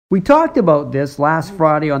We talked about this last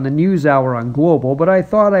Friday on the News Hour on Global, but I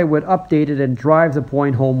thought I would update it and drive the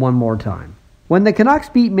point home one more time. When the Canucks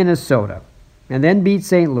beat Minnesota, and then beat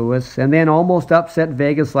St. Louis, and then almost upset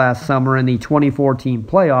Vegas last summer in the 2014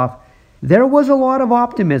 playoff, there was a lot of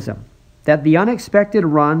optimism that the unexpected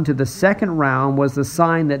run to the second round was the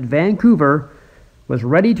sign that Vancouver was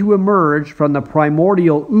ready to emerge from the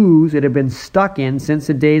primordial ooze it had been stuck in since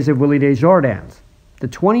the days of Willie Desjardins. The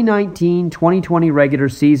 2019-2020 regular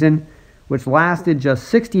season, which lasted just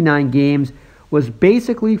 69 games, was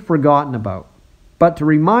basically forgotten about. But to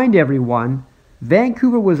remind everyone,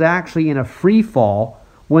 Vancouver was actually in a free fall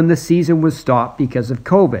when the season was stopped because of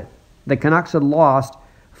COVID. The Canucks had lost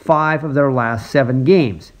 5 of their last 7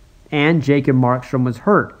 games, and Jacob Markstrom was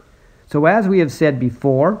hurt. So as we have said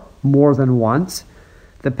before, more than once,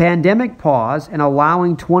 the pandemic pause and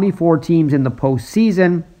allowing 24 teams in the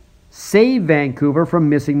postseason saved Vancouver from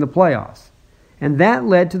missing the playoffs. And that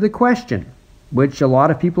led to the question, which a lot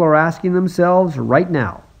of people are asking themselves right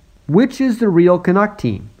now. Which is the real Canuck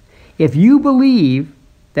team? If you believe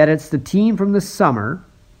that it's the team from the summer,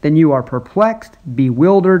 then you are perplexed,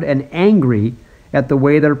 bewildered, and angry at the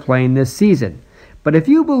way they're playing this season. But if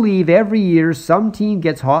you believe every year some team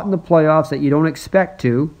gets hot in the playoffs that you don't expect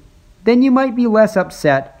to, then you might be less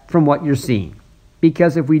upset from what you're seeing.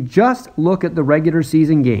 Because if we just look at the regular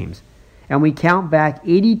season games, and we count back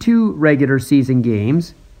 82 regular season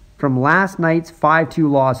games from last night's 5-2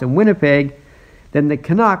 loss in Winnipeg, then the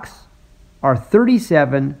Canucks are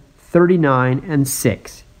 37, 39, and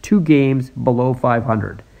 6, 2 games below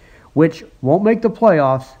 500, which won't make the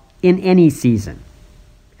playoffs in any season.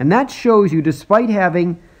 And that shows you, despite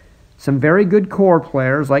having some very good core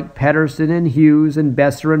players like Pettersson and Hughes and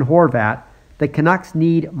Besser and Horvat, the Canucks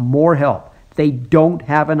need more help. They don't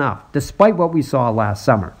have enough, despite what we saw last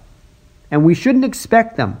summer. And we shouldn't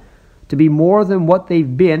expect them to be more than what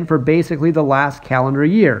they've been for basically the last calendar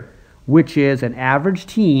year, which is an average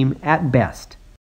team at best.